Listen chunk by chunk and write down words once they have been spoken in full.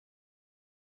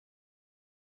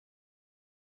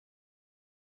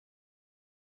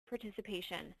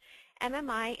participation.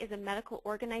 MMI is a medical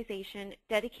organization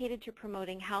dedicated to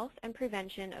promoting health and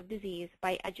prevention of disease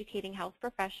by educating health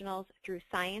professionals through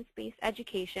science-based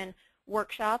education,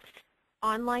 workshops,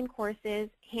 online courses,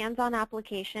 hands-on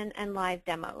application, and live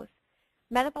demos.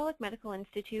 Metabolic Medical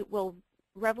Institute will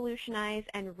revolutionize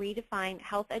and redefine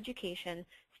health education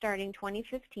starting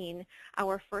 2015,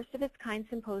 our first-of-its-kind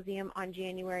symposium on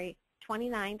January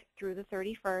 29th through the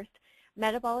 31st,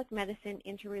 Metabolic Medicine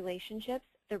Interrelationships,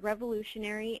 the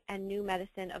Revolutionary and New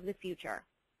Medicine of the Future.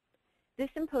 This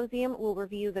symposium will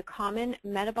review the common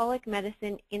metabolic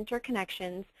medicine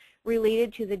interconnections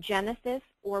related to the genesis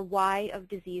or why of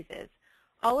diseases,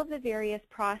 all of the various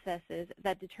processes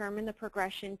that determine the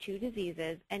progression to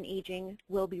diseases and aging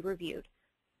will be reviewed.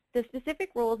 The specific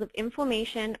roles of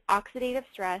inflammation, oxidative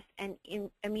stress, and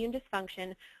immune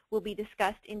dysfunction will be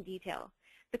discussed in detail.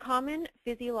 The common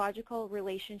physiological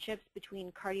relationships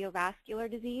between cardiovascular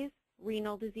disease,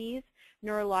 renal disease,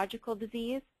 neurological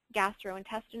disease,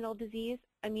 gastrointestinal disease,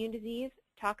 immune disease,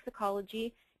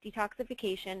 toxicology,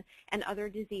 detoxification, and other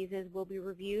diseases will be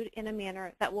reviewed in a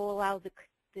manner that will allow the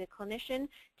clinician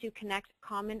to connect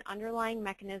common underlying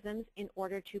mechanisms in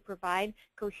order to provide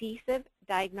cohesive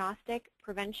diagnostic,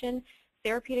 prevention,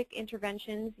 therapeutic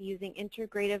interventions using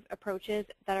integrative approaches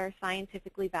that are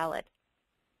scientifically valid.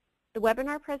 The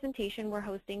webinar presentation we're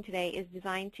hosting today is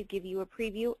designed to give you a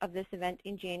preview of this event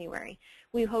in January.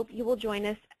 We hope you will join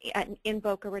us in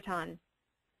Boca Raton.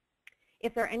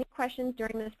 If there are any questions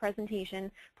during this presentation,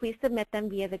 please submit them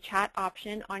via the chat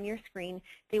option on your screen.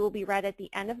 They will be read at the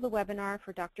end of the webinar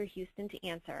for Dr. Houston to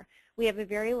answer. We have a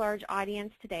very large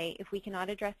audience today. If we cannot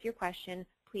address your question,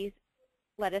 please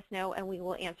let us know and we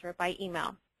will answer it by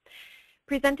email.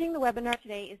 Presenting the webinar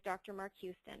today is Dr. Mark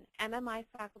Houston, MMI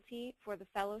faculty for the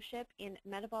Fellowship in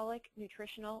Metabolic,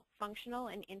 Nutritional, Functional,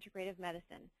 and Integrative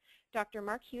Medicine. Dr.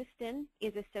 Mark Houston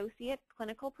is Associate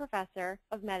Clinical Professor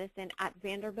of Medicine at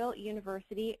Vanderbilt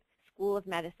University School of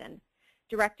Medicine,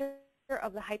 Director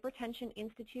of the Hypertension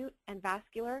Institute and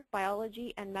Vascular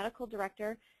Biology and Medical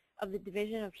Director of the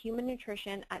Division of Human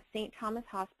Nutrition at St. Thomas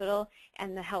Hospital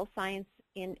and the Health Science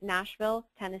in Nashville,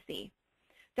 Tennessee.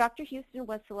 Dr. Houston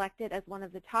was selected as one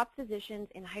of the top physicians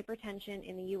in hypertension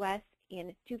in the U.S.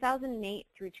 in 2008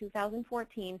 through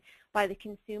 2014 by the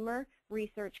Consumer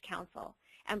Research Council,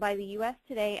 and by the U.S.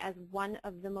 Today as one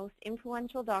of the most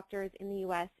influential doctors in the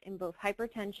U.S. in both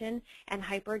hypertension and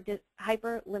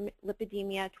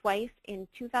hyperlipidemia twice in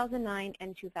 2009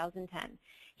 and 2010.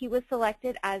 He was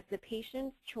selected as the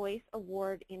Patient's Choice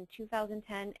Award in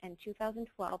 2010 and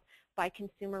 2012 by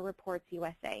Consumer Reports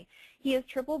USA. He is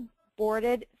triple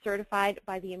boarded certified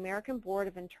by the American Board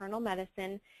of Internal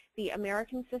Medicine, the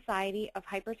American Society of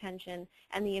Hypertension,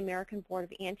 and the American Board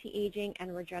of Anti-Aging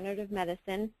and Regenerative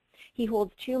Medicine. He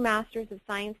holds 2 Masters of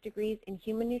Science degrees in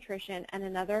Human Nutrition and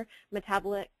another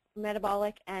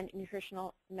Metabolic and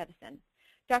Nutritional Medicine.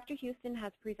 Dr. Houston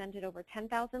has presented over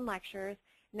 10,000 lectures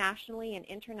nationally and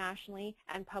internationally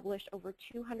and published over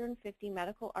 250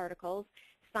 medical articles,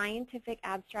 scientific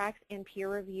abstracts, and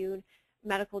peer-reviewed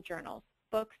medical journals,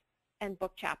 books, and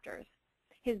book chapters.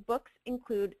 His books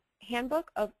include Handbook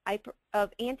of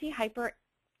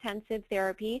Anti-Hypertensive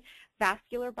Therapy,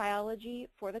 Vascular Biology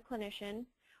for the Clinician,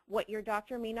 What Your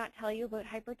Doctor May Not Tell You About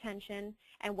Hypertension,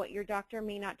 and What Your Doctor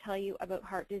May Not Tell You About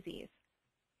Heart Disease.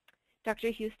 Dr.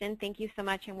 Houston, thank you so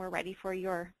much, and we're ready for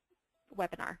your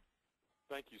webinar.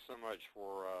 Thank you so much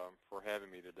for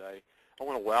having me today. I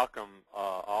want to welcome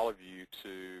all of you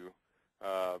to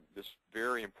this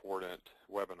very important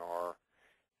webinar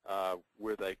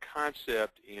with a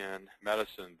concept in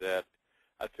medicine that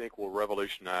I think will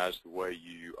revolutionize the way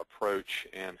you approach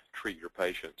and treat your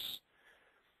patients.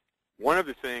 One of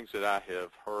the things that I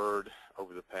have heard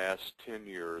over the past 10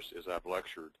 years as I've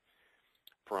lectured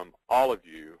from all of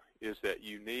you is that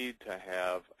you need to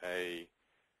have a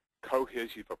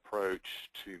cohesive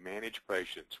approach to manage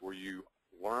patients where you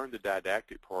learn the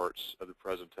didactic parts of the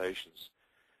presentations,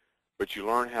 but you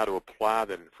learn how to apply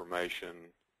that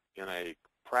information in a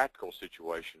practical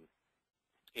situation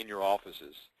in your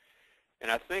offices. And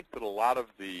I think that a lot of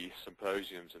the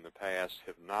symposiums in the past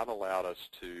have not allowed us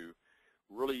to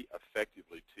really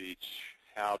effectively teach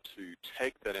how to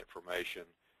take that information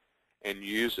and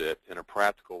use it in a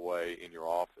practical way in your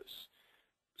office.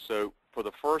 So for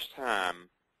the first time,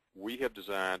 we have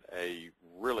designed a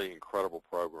really incredible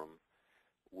program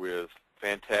with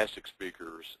fantastic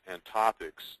speakers and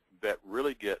topics that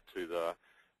really get to the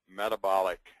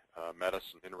metabolic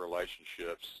medicine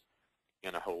interrelationships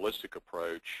in a holistic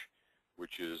approach,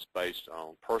 which is based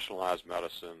on personalized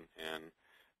medicine and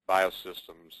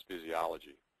biosystems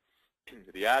physiology.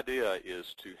 The idea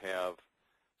is to have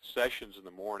sessions in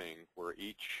the morning where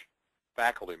each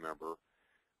faculty member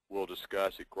will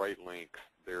discuss at great length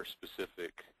their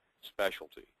specific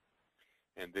specialty.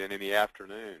 And then in the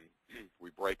afternoon, we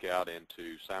break out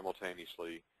into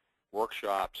simultaneously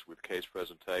workshops with case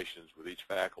presentations with each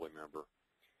faculty member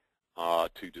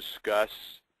to discuss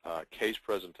case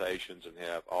presentations and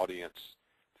have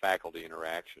audience-faculty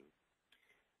interaction.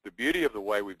 The beauty of the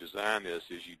way we've designed this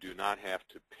is you do not have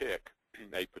to pick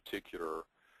a particular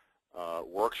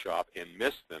workshop and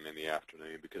miss them in the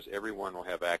afternoon, because everyone will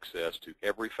have access to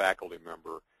every faculty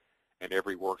member and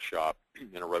every workshop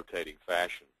in a rotating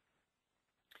fashion.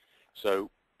 So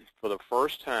for the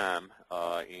first time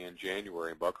in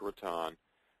January in Boca Raton,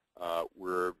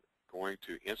 we're going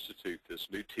to institute this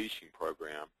new teaching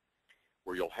program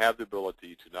where you'll have the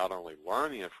ability to not only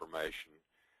learn the information,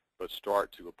 but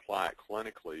start to apply it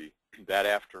clinically that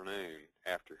afternoon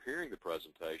after hearing the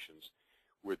presentations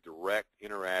with direct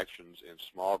interactions in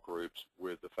small groups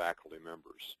with the faculty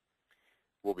members.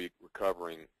 We'll be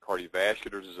covering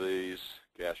cardiovascular disease,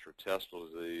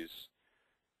 gastrointestinal disease,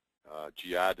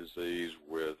 GI disease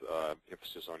with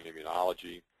emphasis on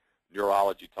immunology,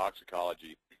 neurology,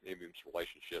 toxicology, immune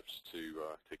relationships to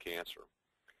cancer.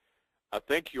 I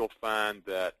think you'll find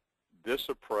that this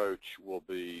approach will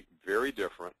be very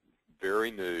different,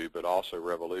 very new, but also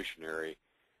revolutionary,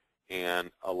 and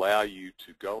allow you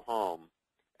to go home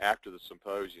after the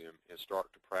symposium and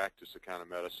start to practice the kind of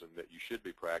medicine that you should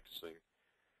be practicing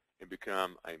and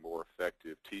become a more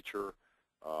effective teacher,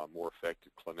 more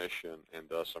effective clinician, and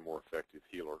thus a more effective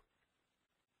healer.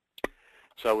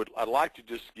 So I'd like to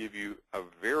just give you a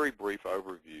very brief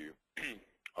overview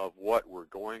of what we're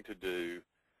going to do,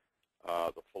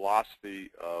 the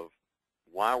philosophy of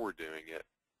why we're doing it,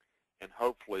 and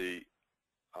hopefully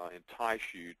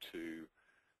entice you to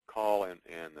call and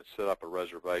set up a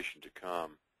reservation to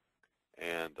come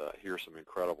and hear some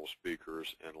incredible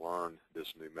speakers and learn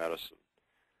this new medicine.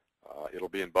 It'll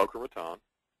be in Boca Raton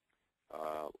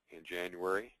in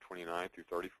January 29th through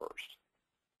 31st.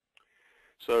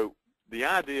 So the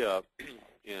idea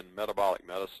in metabolic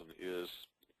medicine is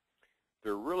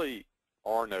there really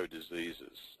are no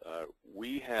diseases.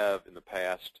 We have in the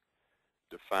past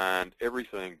defined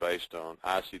everything based on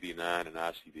ICD-9 and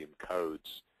ICD-10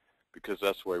 codes because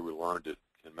that's the way we learned it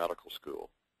in medical school.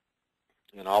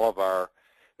 And all of our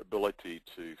ability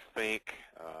to think,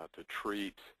 to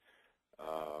treat,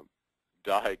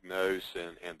 diagnose,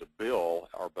 and to bill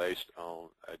are based on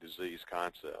a disease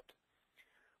concept.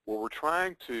 What we're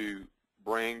trying to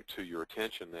bring to your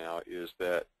attention now is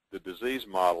that the disease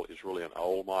model is really an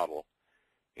old model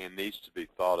and needs to be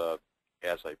thought of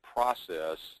as a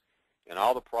process, and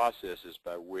all the processes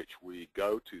by which we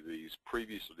go to these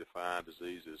previously defined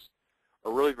diseases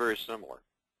are really very similar.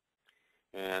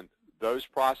 And those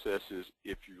processes,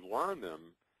 if you learn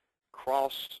them,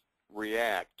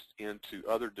 cross-react into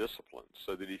other disciplines,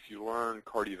 so that if you learn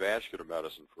cardiovascular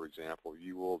medicine, for example,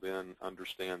 you will then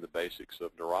understand the basics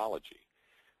of neurology,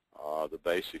 the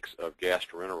basics of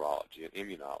gastroenterology and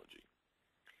immunology.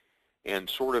 And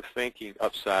sort of thinking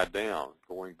upside down,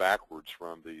 going backwards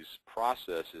from these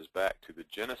processes back to the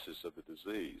genesis of the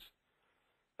disease.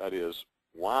 That is,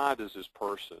 why does this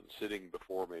person sitting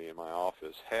before me in my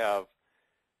office have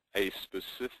a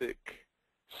specific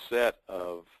set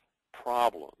of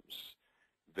problems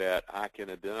that I can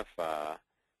identify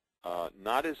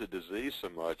not as a disease so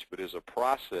much, but as a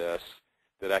process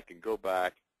that I can go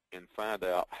back and find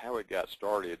out how it got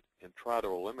started and try to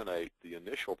eliminate the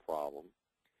initial problem,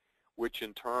 which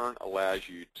in turn allows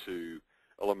you to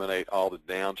eliminate all the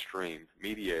downstream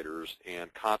mediators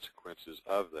and consequences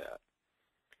of that.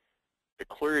 A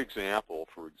clear example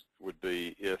would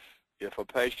be if a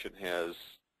patient has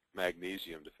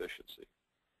magnesium deficiency.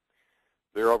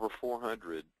 There are over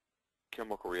 400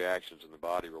 chemical reactions in the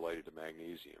body related to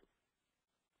magnesium.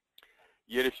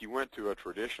 Yet if you went to a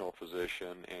traditional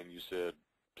physician and you said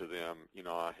to them, you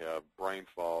know, I have brain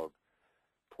fog,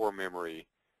 poor memory,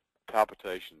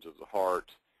 palpitations of the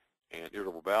heart, and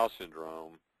irritable bowel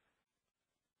syndrome,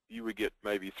 you would get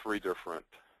maybe 3 different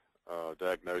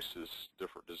diagnoses,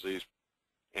 different disease,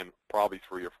 and probably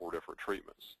 3 or 4 different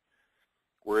treatments.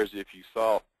 Whereas if you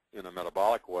thought in a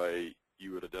metabolic way,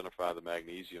 you would identify the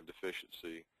magnesium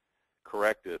deficiency,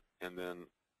 correct it, and then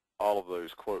all of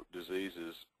those, quote,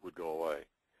 diseases would go away.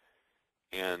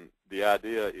 And the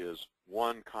idea is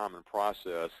one common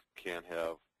process can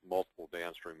have multiple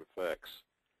downstream effects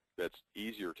that's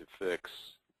easier to fix,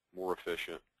 more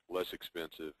efficient, less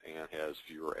expensive, and has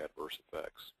fewer adverse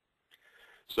effects.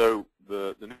 So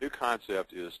the new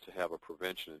concept is to have a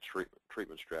prevention and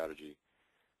treatment strategy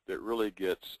that really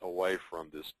gets away from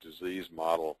this disease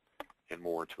model and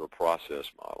more into a process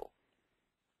model.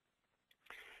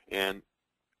 And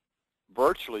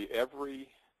virtually every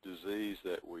disease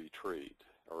that we treat,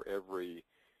 or every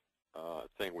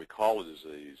thing we call a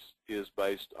disease, is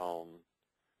based on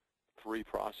three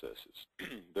processes.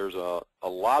 There's a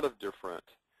lot of different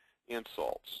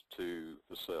insults to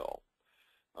the cell.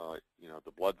 You know,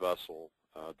 the blood vessel,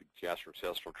 the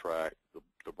gastrointestinal tract,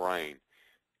 the brain.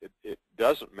 It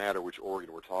doesn't matter which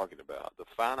organ we're talking about. The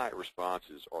finite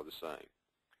responses are the same.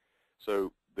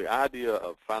 So the idea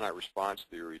of finite response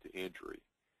theory to injury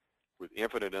with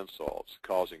infinite insults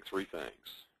causing three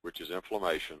things, which is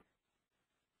inflammation,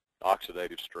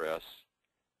 oxidative stress,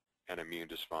 and immune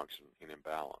dysfunction and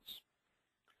imbalance.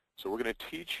 So we're going to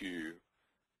teach you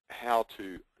how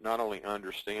to not only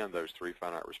understand those three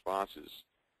finite responses,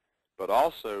 but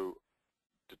also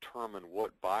determine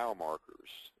what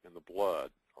biomarkers in the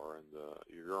blood or in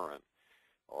the urine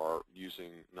or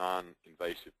using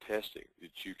non-invasive testing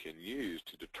that you can use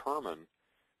to determine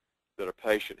that a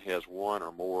patient has one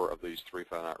or more of these three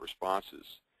finite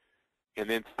responses, and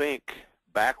then think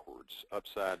backwards,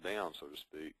 upside down, so to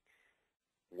speak.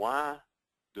 Why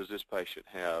does this patient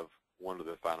have one of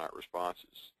the finite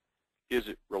responses? Is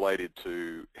it related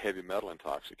to heavy metal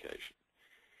intoxication?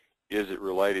 Is it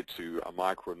related to a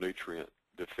micronutrient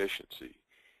deficiency?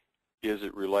 Is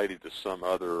it related to some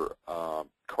other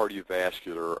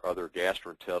cardiovascular, other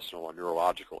gastrointestinal or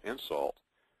neurological insult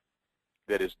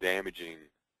that is damaging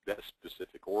that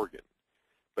specific organ,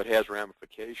 but has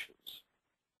ramifications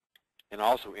and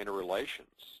also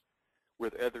interrelations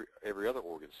with every other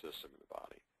organ system in the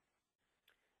body?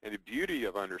 And the beauty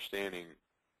of understanding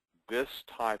this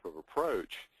type of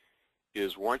approach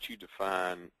is once you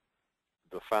define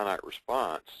the finite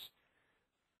response,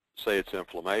 say it's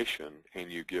inflammation,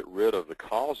 and you get rid of the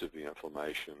cause of the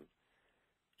inflammation,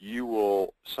 you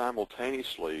will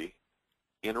simultaneously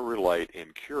interrelate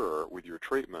and cure with your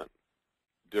treatment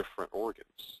different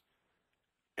organs.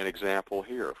 An example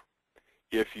here,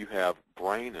 if you have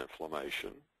brain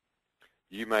inflammation,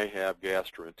 you may have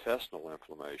gastrointestinal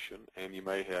inflammation, and you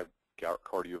may have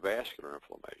cardiovascular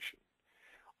inflammation,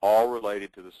 all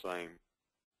related to the same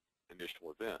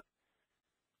initial event.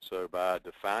 So by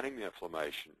defining the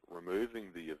inflammation,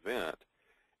 removing the event,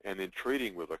 and then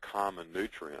treating with a common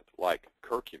nutrient like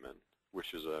curcumin,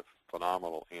 which is a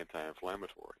phenomenal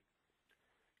anti-inflammatory,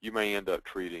 you may end up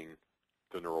treating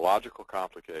the neurological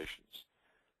complications,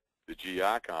 the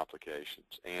GI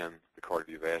complications, and the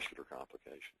cardiovascular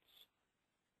complications.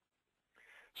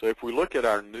 So if we look at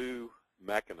our new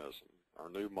mechanism, our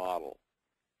new model,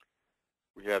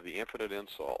 we have the infinite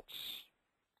insults,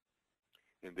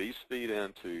 and these feed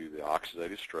into the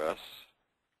oxidative stress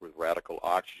with radical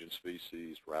oxygen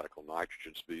species, radical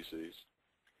nitrogen species,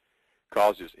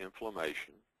 causes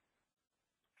inflammation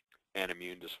and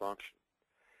immune dysfunction.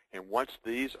 And once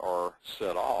these are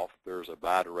set off, there's a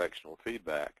bidirectional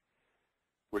feedback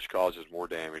which causes more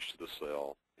damage to the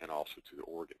cell and also to the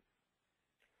organ.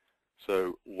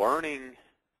 So learning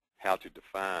how to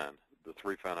define the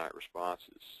three finite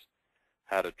responses,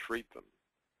 how to treat them,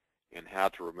 and how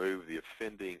to remove the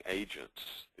offending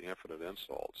agents, the infinite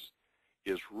insults,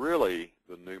 is really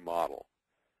the new model.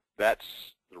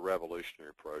 That's the revolutionary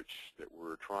approach that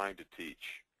we're trying to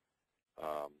teach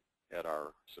at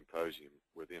our symposium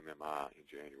with MMI in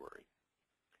January.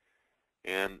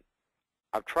 And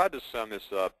I've tried to sum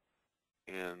this up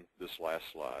in this last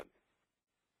slide.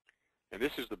 And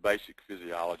this is the basic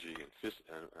physiology and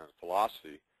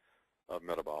philosophy of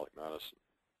metabolic medicine.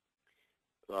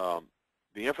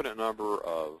 The infinite number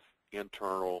of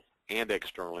internal and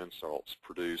external insults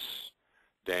produce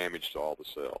damage to all the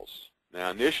cells.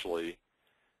 Now, initially,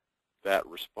 that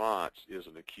response is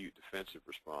an acute defensive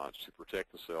response to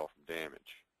protect the cell from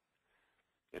damage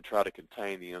and try to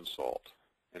contain the insult.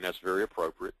 And that's very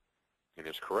appropriate and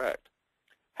is correct.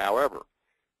 However,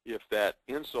 if that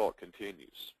insult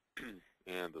continues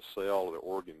and the cell or the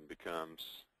organ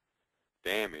becomes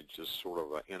damaged as sort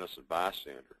of an innocent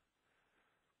bystander,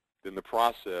 then the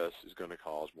process is going to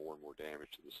cause more and more damage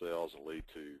to the cells and lead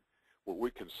to what we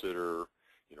consider,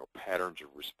 patterns of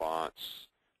response,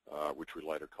 which we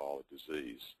later call a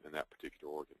disease in that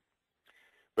particular organ.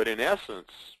 But in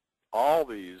essence, all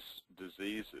these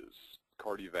diseases,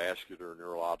 cardiovascular,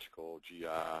 neurological,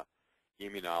 GI,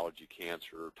 immunology,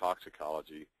 cancer,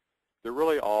 toxicology, they're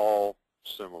really all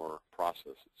similar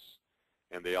processes,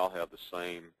 and they all have the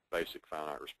same basic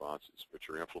finite responses, which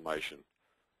are inflammation,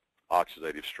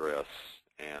 oxidative stress,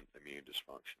 and immune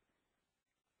dysfunction.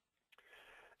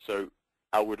 So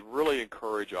I would really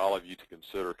encourage all of you to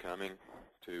consider coming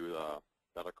to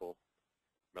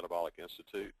Metabolic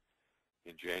Institute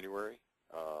in January.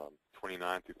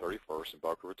 29th through 31st in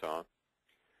Boca Raton.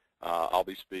 I'll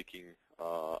be speaking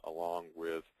along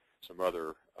with some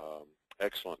other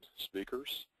excellent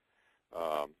speakers.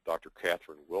 Dr.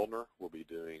 Catherine Wilner will be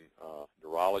doing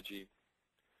neurology.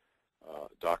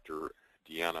 Dr.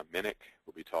 Deanna Minnick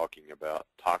will be talking about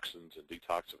toxins and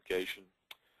detoxification.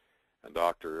 And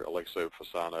Dr. Alexo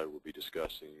Fasano will be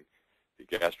discussing the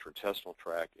gastrointestinal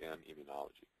tract and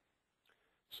immunology.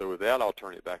 So with that, I'll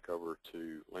turn it back over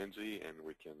to Lindsay, and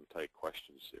we can take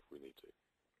questions if we need to.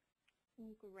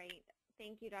 Great.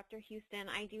 Thank you, Dr. Houston.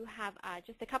 I do have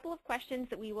just a couple of questions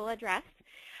that we will address.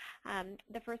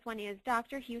 The first one is,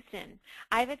 Dr. Houston,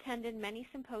 I've attended many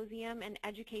symposium and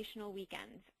educational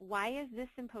weekends. Why is this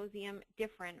symposium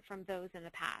different from those in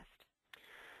the past?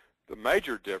 The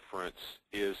major difference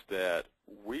is that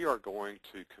we are going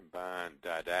to combine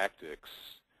didactics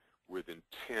with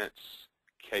intense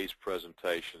case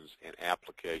presentations and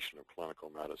application of clinical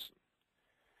medicine,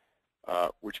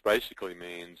 which basically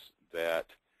means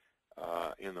that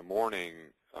in the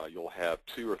morning you'll have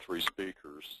 2 or 3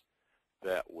 speakers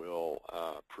that will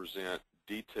present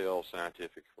detailed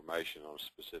scientific information on a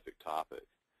specific topic.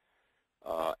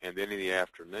 And then in the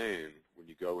afternoon, when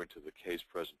you go into the case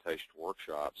presentation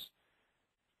workshops,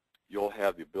 you'll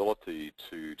have the ability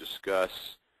to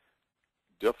discuss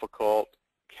difficult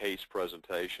case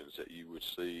presentations that you would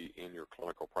see in your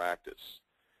clinical practice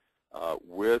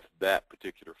with that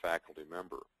particular faculty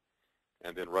member,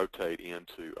 and then rotate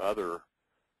into other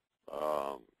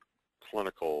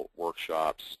clinical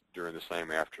workshops during the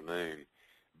same afternoon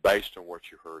based on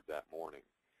what you heard that morning.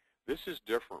 This is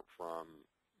different from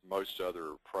most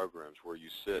other programs where you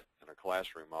sit in a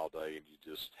classroom all day and you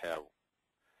just have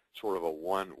sort of a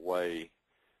one-way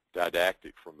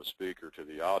didactic from the speaker to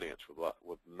the audience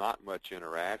with not much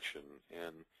interaction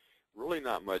and really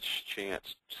not much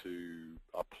chance to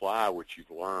apply what you've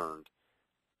learned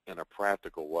in a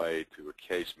practical way to a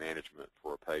case management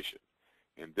for a patient.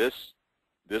 And this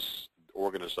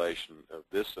organization of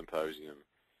this symposium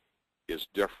is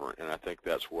different, and I think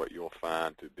that's what you'll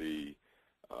find to be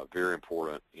very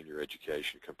important in your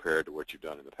education compared to what you've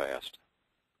done in the past.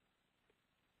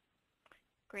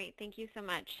 Great, thank you so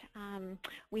much.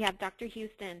 We have Dr.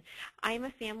 Houston. I am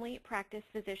a family practice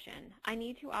physician. I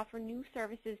need to offer new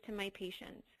services to my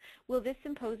patients. Will this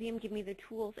symposium give me the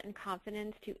tools and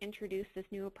confidence to introduce this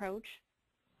new approach?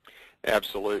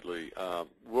 Absolutely.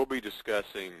 We'll be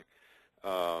discussing,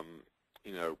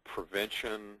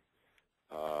 prevention,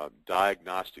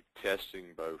 diagnostic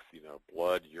testing, both,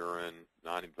 blood, urine,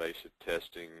 non-invasive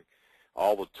testing,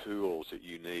 all the tools that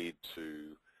you need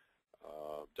to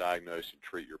diagnose and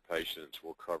treat your patients.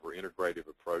 We'll cover integrative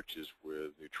approaches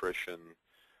with nutrition,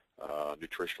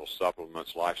 nutritional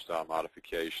supplements, lifestyle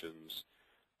modifications,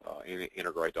 and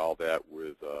integrate all that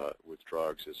with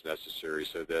drugs as necessary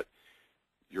so that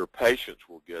your patients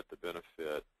will get the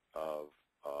benefit of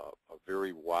a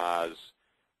very wise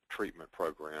treatment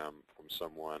program from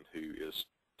someone who is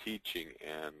teaching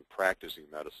and practicing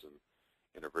medicine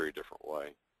in a very different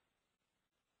way.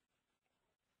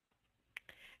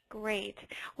 Great.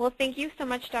 Well, thank you so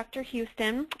much, Dr.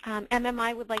 Houston.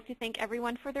 MMI would like to thank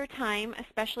everyone for their time,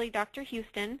 especially Dr.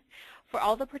 Houston. For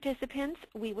all the participants,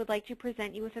 we would like to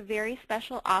present you with a very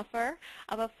special offer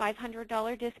of a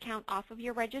 $500 discount off of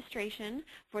your registration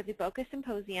for the Boca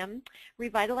Symposium,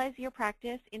 Revitalize Your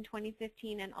Practice in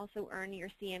 2015, and also earn your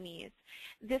CMEs.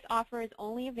 This offer is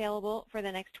only available for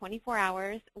the next 24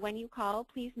 hours. When you call,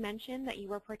 please mention that you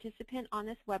were a participant on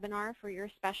this webinar for your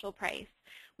special price.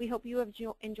 We hope you have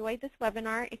enjoyed this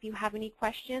webinar. If you have any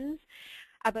questions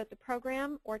about the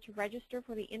program or to register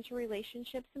for the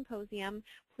Interrelationships Symposium,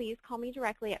 please call me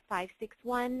directly at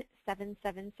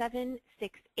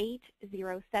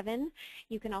 561-777-6807.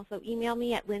 You can also email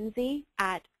me at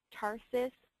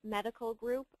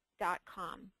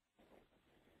lindsay@tarsismedicalgroup.com.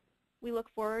 We look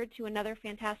forward to another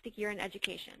fantastic year in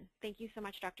education. Thank you so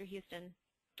much, Dr. Houston.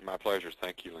 My pleasure.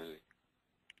 Thank you, Lindsay.